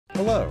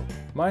Hello,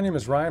 my name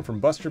is Ryan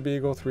from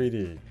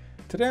BB3D.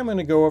 Today I'm going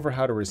to go over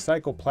how to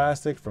recycle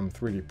plastic from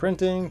 3D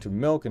printing to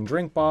milk and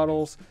drink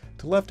bottles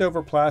to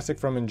leftover plastic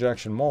from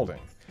injection molding.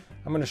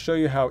 I'm going to show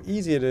you how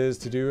easy it is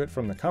to do it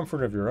from the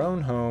comfort of your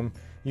own home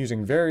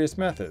using various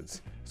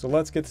methods. So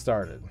let's get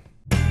started.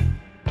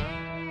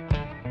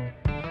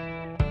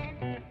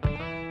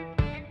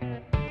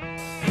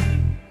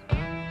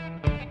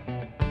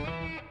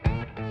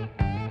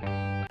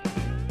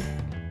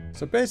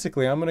 So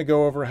basically, I'm going to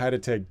go over how to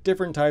take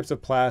different types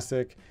of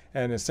plastic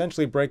and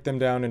essentially break them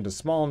down into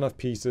small enough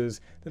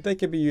pieces that they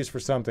can be used for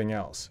something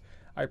else.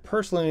 I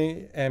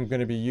personally am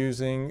going to be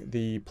using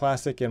the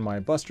plastic in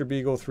my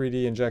Beagle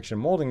 3D injection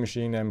molding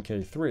machine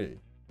MK3.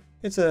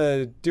 It's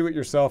a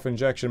do-it-yourself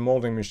injection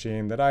molding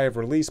machine that I have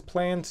released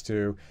plans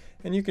to,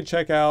 and you can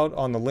check out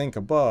on the link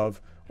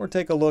above or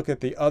take a look at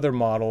the other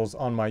models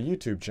on my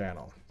YouTube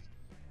channel.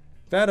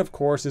 That, of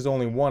course, is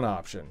only one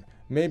option.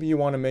 Maybe you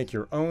want to make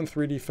your own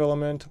 3D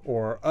filament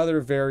or other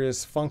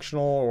various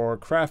functional or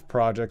craft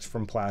projects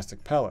from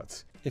plastic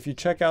pellets. If you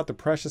check out the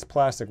Precious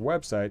Plastic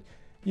website,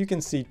 you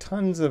can see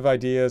tons of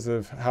ideas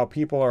of how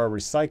people are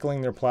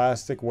recycling their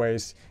plastic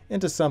waste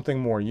into something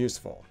more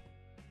useful.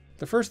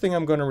 The first thing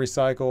I'm going to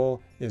recycle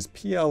is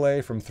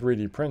PLA from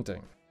 3D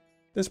printing.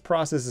 This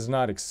process is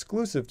not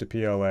exclusive to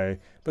PLA,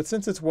 but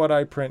since it's what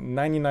I print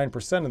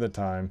 99% of the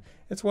time,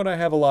 it's what I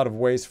have a lot of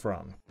waste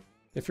from.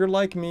 If you're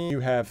like me, you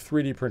have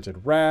 3D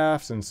printed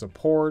rafts and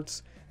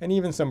supports, and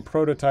even some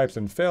prototypes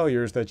and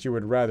failures that you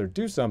would rather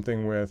do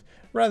something with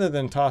rather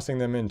than tossing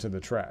them into the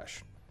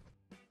trash.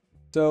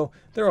 So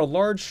there are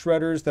large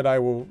shredders that I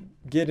will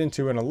get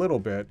into in a little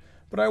bit,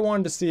 but I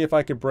wanted to see if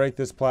I could break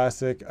this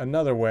plastic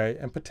another way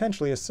and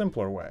potentially a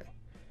simpler way.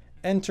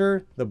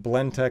 Enter the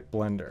Blendtec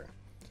blender.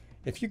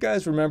 If you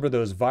guys remember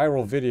those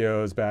viral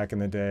videos back in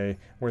the day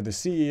where the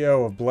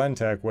CEO of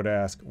Blendtec would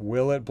ask,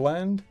 "Will it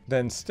blend?"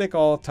 Then stick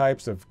all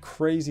types of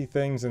crazy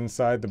things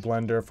inside the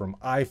blender from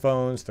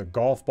iPhones to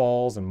golf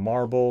balls and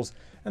marbles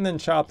and then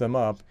chop them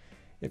up.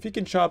 If you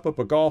can chop up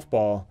a golf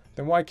ball,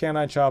 then why can't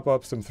I chop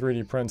up some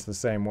 3D prints the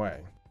same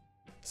way?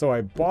 So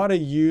I bought a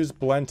used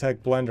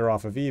Blendtec blender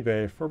off of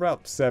eBay for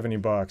about 70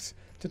 bucks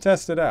to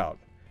test it out.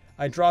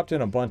 I dropped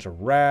in a bunch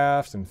of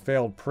rafts and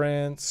failed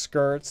prints,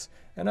 skirts,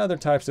 and other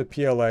types of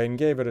PLA and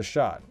gave it a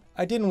shot.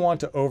 I didn't want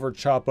to over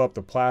chop up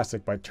the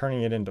plastic by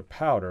turning it into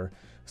powder,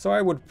 so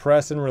I would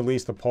press and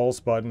release the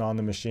pulse button on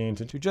the machine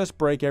to just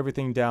break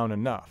everything down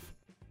enough.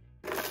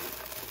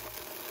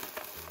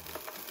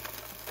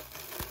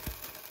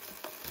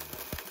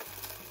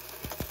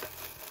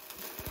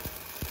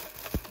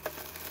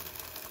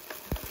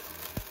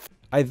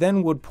 I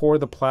then would pour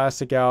the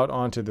plastic out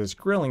onto this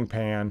grilling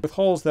pan with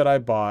holes that I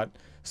bought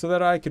so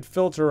that I could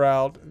filter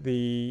out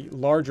the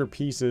larger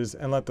pieces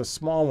and let the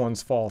small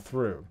ones fall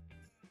through.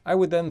 I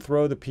would then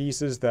throw the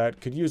pieces that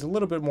could use a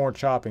little bit more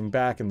chopping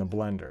back in the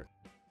blender.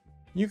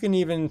 You can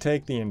even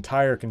take the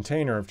entire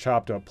container of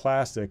chopped up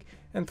plastic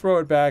and throw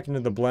it back into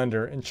the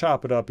blender and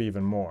chop it up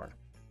even more.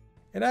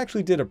 It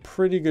actually did a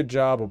pretty good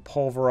job of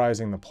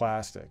pulverizing the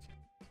plastic.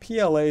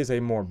 PLA is a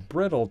more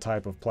brittle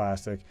type of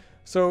plastic,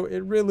 so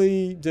it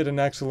really did an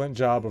excellent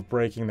job of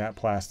breaking that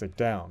plastic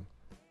down.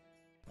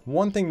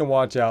 One thing to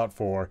watch out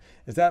for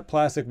is that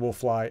plastic will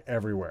fly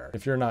everywhere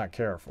if you're not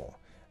careful.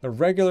 The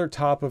regular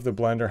top of the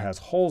blender has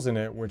holes in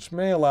it which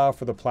may allow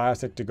for the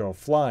plastic to go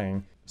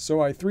flying, so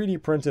I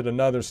 3D printed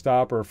another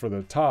stopper for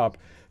the top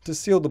to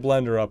seal the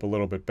blender up a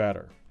little bit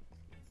better.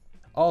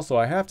 Also,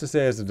 I have to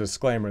say as a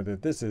disclaimer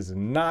that this is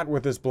not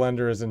what this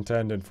blender is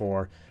intended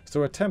for,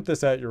 so attempt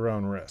this at your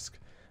own risk.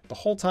 The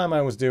whole time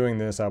I was doing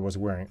this, I was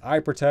wearing eye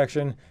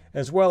protection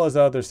as well as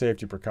other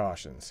safety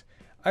precautions.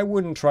 I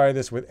wouldn't try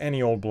this with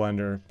any old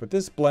blender, but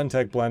this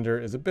Blendtec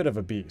blender is a bit of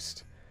a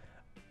beast.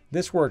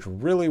 This worked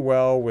really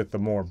well with the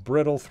more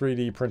brittle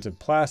 3D printed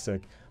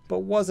plastic, but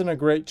wasn't a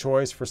great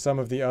choice for some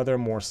of the other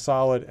more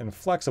solid and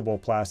flexible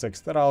plastics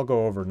that I'll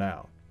go over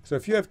now. So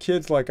if you have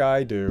kids like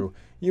I do,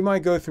 you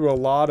might go through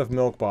a lot of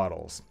milk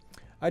bottles.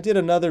 I did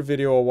another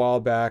video a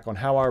while back on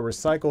how I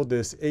recycled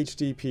this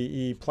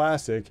HDPE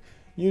plastic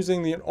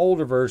using the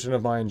older version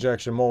of my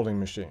injection molding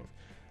machine.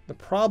 The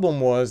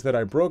problem was that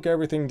I broke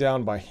everything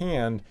down by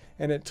hand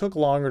and it took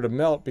longer to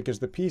melt because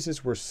the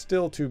pieces were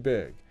still too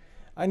big.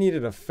 I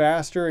needed a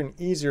faster and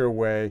easier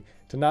way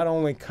to not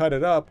only cut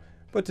it up,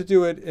 but to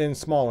do it in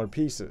smaller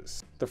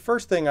pieces. The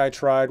first thing I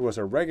tried was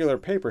a regular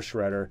paper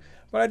shredder,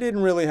 but I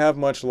didn't really have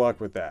much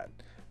luck with that.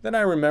 Then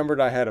I remembered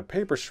I had a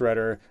paper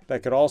shredder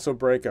that could also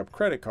break up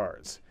credit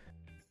cards.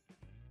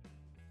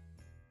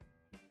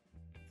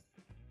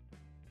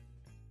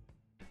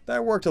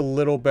 That worked a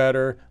little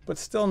better, but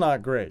still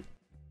not great.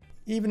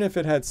 Even if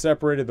it had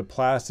separated the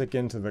plastic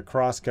into the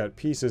cross-cut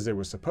pieces it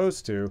was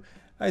supposed to,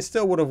 I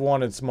still would have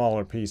wanted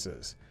smaller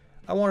pieces.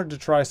 I wanted to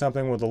try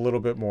something with a little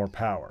bit more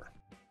power.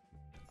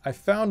 I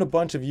found a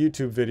bunch of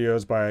YouTube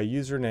videos by a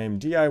user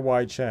named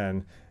DIY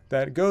Chen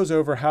that goes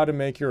over how to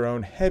make your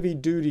own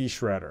heavy-duty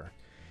shredder.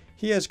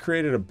 He has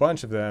created a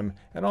bunch of them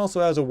and also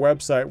has a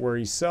website where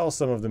he sells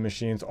some of the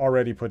machines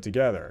already put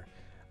together.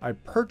 I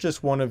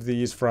purchased one of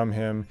these from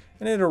him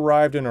and it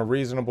arrived in a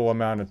reasonable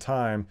amount of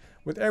time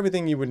with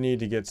everything you would need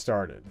to get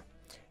started.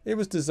 It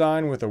was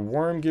designed with a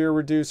worm gear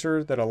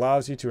reducer that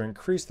allows you to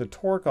increase the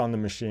torque on the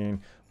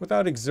machine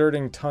without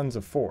exerting tons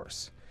of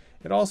force.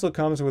 It also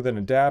comes with an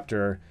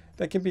adapter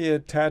that can be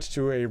attached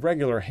to a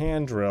regular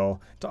hand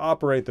drill to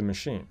operate the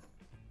machine.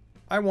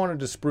 I wanted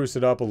to spruce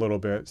it up a little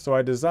bit, so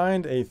I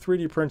designed a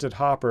 3D printed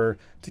hopper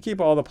to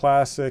keep all the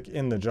plastic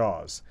in the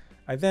jaws.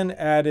 I then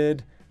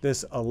added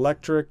this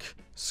electric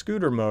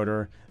scooter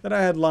motor that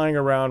I had lying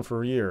around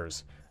for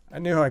years. I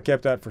knew I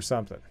kept that for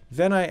something.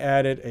 Then I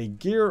added a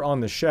gear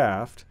on the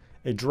shaft,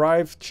 a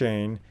drive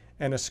chain,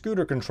 and a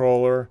scooter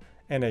controller,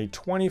 and a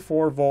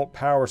 24-volt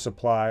power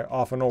supply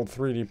off an old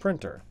 3D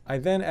printer. I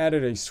then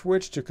added a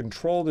switch to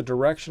control the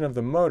direction of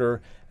the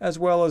motor, as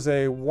well as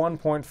a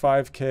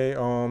 1.5K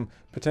ohm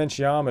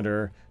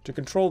potentiometer to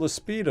control the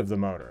speed of the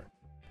motor.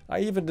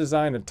 I even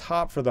designed a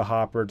top for the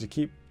hopper to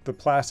keep the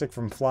plastic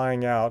from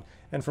flying out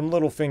and from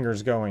little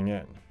fingers going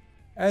in.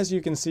 As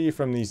you can see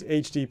from these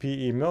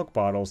HDPE milk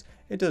bottles,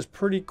 it does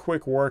pretty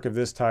quick work of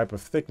this type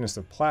of thickness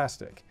of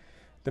plastic.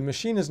 The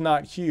machine is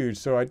not huge,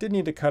 so I did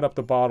need to cut up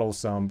the bottles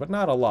some, but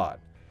not a lot.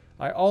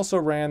 I also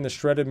ran the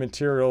shredded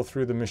material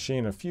through the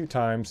machine a few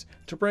times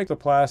to break the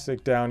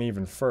plastic down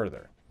even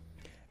further.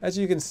 As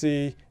you can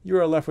see, you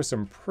are left with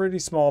some pretty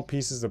small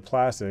pieces of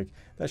plastic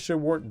that should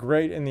work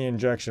great in the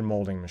injection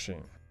molding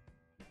machine.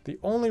 The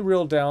only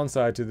real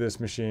downside to this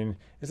machine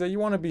is that you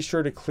want to be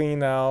sure to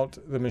clean out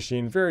the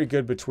machine very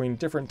good between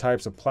different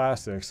types of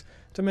plastics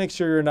to make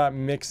sure you're not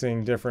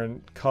mixing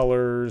different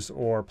colors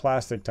or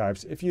plastic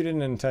types if you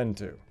didn't intend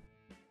to.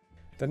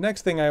 The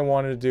next thing I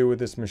wanted to do with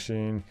this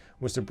machine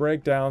was to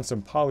break down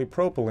some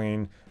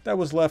polypropylene that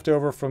was left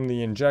over from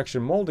the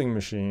injection molding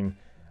machine.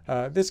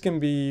 This can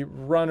be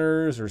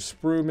runners or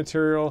sprue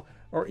material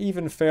or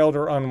even failed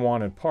or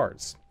unwanted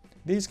parts.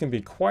 These can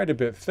be quite a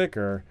bit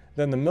thicker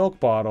than the milk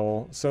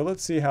bottle, so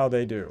let's see how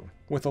they do.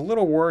 With a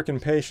little work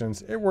and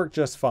patience, it worked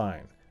just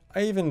fine.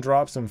 I even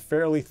dropped some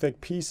fairly thick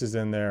pieces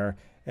in there,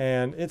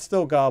 and it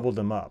still gobbled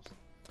them up.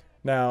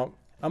 Now,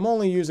 I'm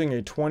only using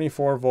a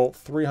 24-volt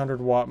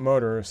 300-watt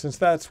motor since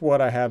that's what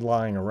I had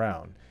lying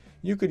around.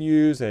 You could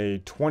use a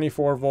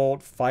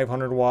 24-volt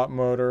 500-watt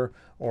motor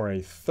or a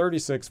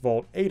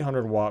 36-volt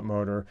 800-watt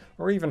motor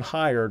or even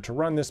higher to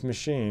run this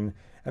machine,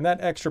 and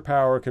that extra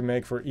power could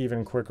make for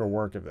even quicker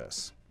work of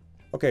this.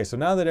 Okay, so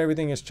now that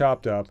everything is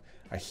chopped up,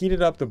 I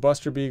heated up the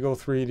Beagle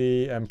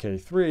 3D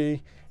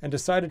MK3 and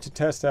decided to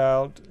test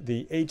out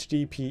the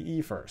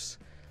HDPE first.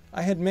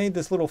 I had made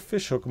this little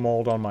fishhook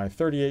mold on my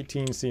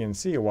 3018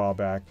 CNC a while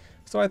back,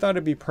 so I thought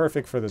it'd be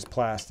perfect for this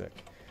plastic.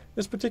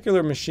 This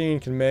particular machine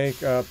can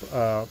make up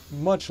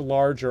much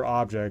larger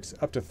objects,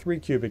 up to 3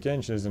 cubic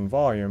inches in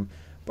volume,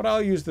 but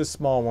I'll use this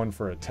small one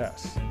for a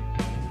test.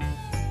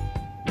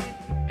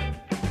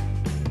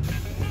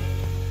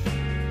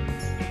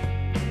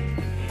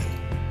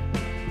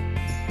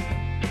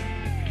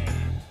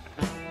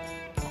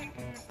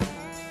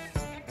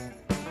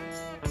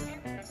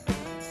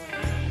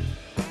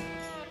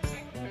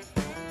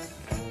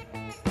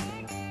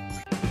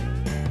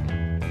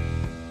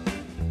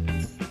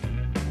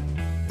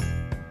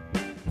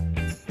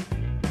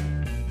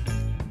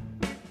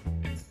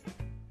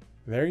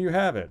 There you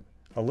have it,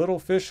 a little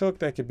fishhook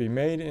that could be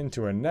made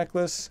into a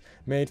necklace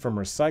made from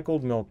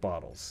recycled milk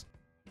bottles.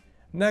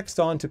 Next,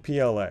 on to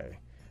PLA.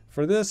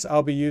 For this,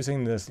 I'll be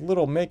using this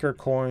little maker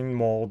coin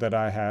mold that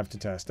I have to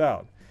test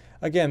out.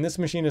 Again, this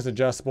machine is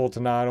adjustable to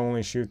not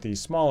only shoot these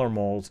smaller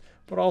molds,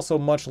 but also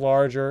much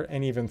larger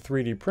and even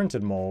 3D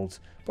printed molds,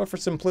 but for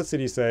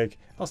simplicity's sake,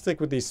 I'll stick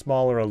with these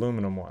smaller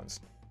aluminum ones.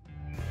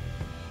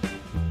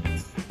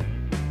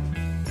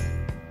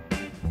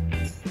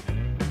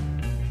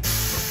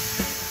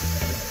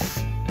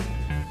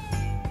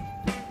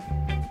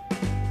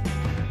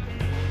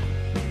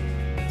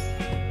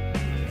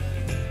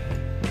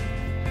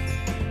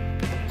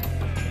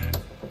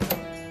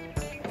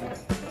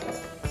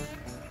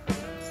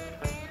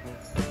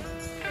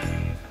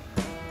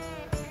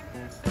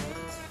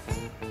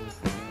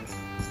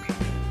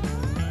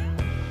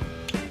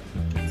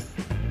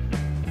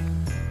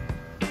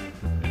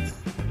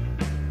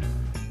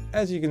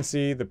 As you can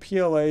see, the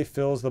PLA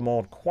fills the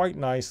mold quite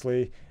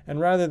nicely,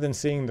 and rather than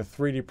seeing the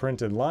 3D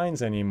printed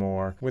lines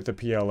anymore with the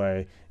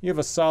PLA, you have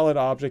a solid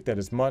object that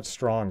is much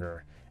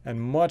stronger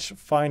and much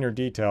finer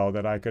detail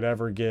that I could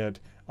ever get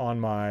on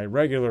my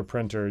regular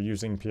printer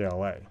using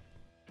PLA.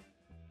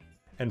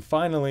 And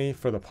finally,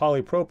 for the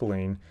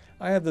polypropylene,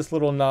 I have this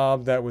little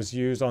knob that was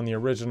used on the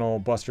original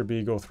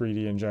Beagle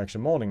 3D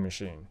injection molding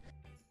machine.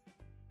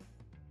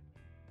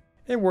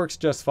 It works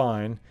just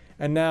fine,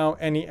 and now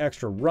any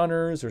extra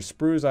runners or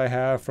sprues I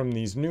have from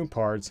these new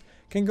parts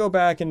can go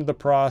back into the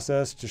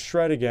process to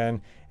shred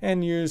again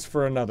and use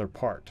for another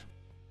part.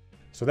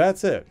 So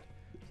that's it.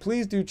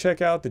 Please do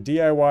check out the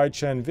DIY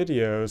Chen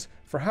videos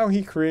for how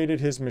he created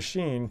his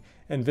machine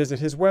and visit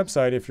his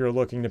website if you're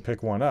looking to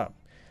pick one up.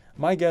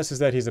 My guess is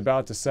that he's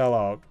about to sell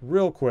out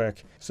real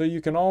quick, so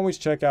you can always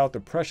check out the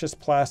Precious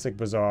Plastic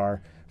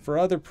Bazaar for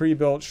other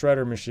pre-built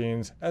shredder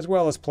machines, as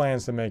well as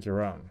plans to make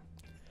your own.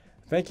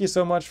 Thank you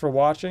so much for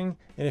watching,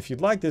 and if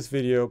you'd like this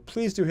video,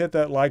 please do hit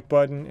that like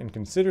button and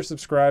consider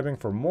subscribing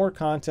for more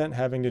content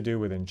having to do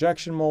with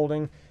injection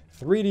molding,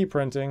 3D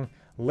printing,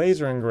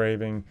 laser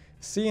engraving,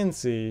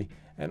 CNC,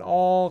 and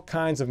all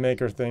kinds of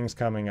maker things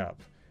coming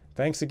up.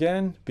 Thanks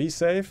again, be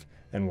safe,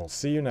 and we'll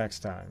see you next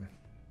time.